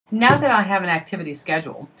Now that I have an activity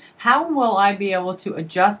schedule, how will I be able to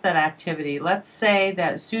adjust that activity? Let's say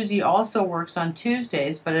that Susie also works on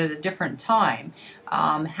Tuesdays, but at a different time.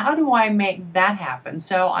 How do I make that happen?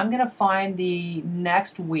 So I'm going to find the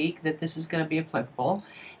next week that this is going to be applicable.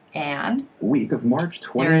 And week of March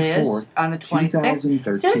 24th, there it is on the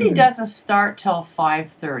 26th. Susie doesn't start till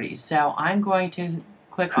 5:30, so I'm going to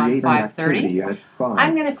click on 5:30.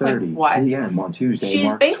 I'm going to click what? On Tuesday, She's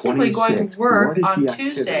March basically 26th. going to work on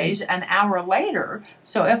Tuesdays Tuesdays an hour later.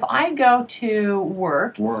 So if I go to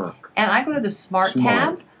work and I go to the Smart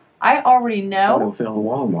tab, I already know autofill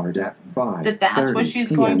Walmart at 5 that's what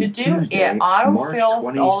she's going to do. Tuesday, It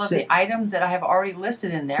autofills all of the items that I have already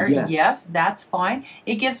listed in there. Yes, that's fine.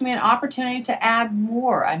 It gives me an opportunity to add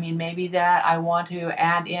more. I mean, maybe that I want to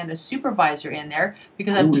add in a supervisor in there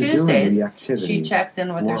because on Tuesdays she checks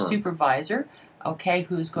in with her supervisor. Okay,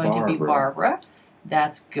 who's going to be Barbara?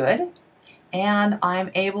 That's good. And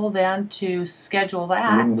I'm able then to schedule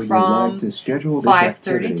that from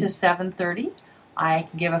 5:30 to 7:30. I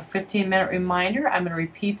can give a 15-minute reminder. I'm going to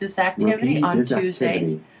repeat this activity on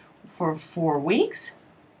Tuesdays for 4 weeks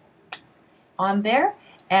on there.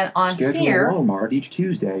 And on here, Walmart each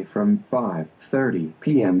Tuesday from 5:30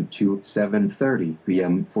 p.m. to 7:30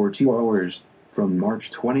 p.m. for 2 hours from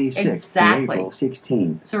March 26th to April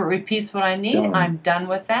 16th. So it repeats what I need. I'm done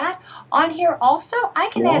with that. On here also, I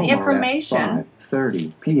can add information.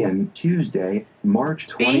 5:30 p.m. Tuesday, March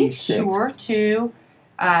 26th. Be sure to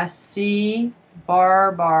see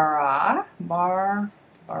Barbara.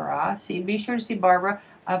 Be sure to see Barbara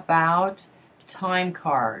about time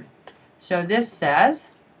card. So this says,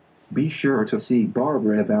 be sure to see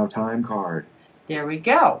Barbara about time card. There we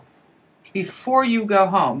go. Before you go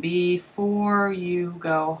home. Before you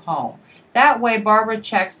go home. That way Barbara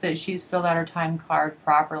checks that she's filled out her time card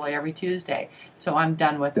properly every Tuesday. So I'm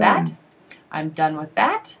done with that. I'm done with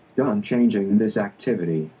that. Done changing this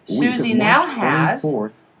activity. Susie now has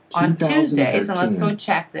on Tuesdays, and let's go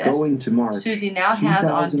check this. Susie now has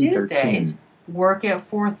on Tuesdays work at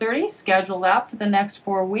 4:30, scheduled out for the next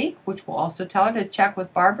 4 weeks, which will also tell her to check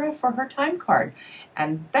with Barbara for her time card.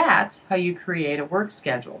 And that's how you create a work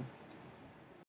schedule.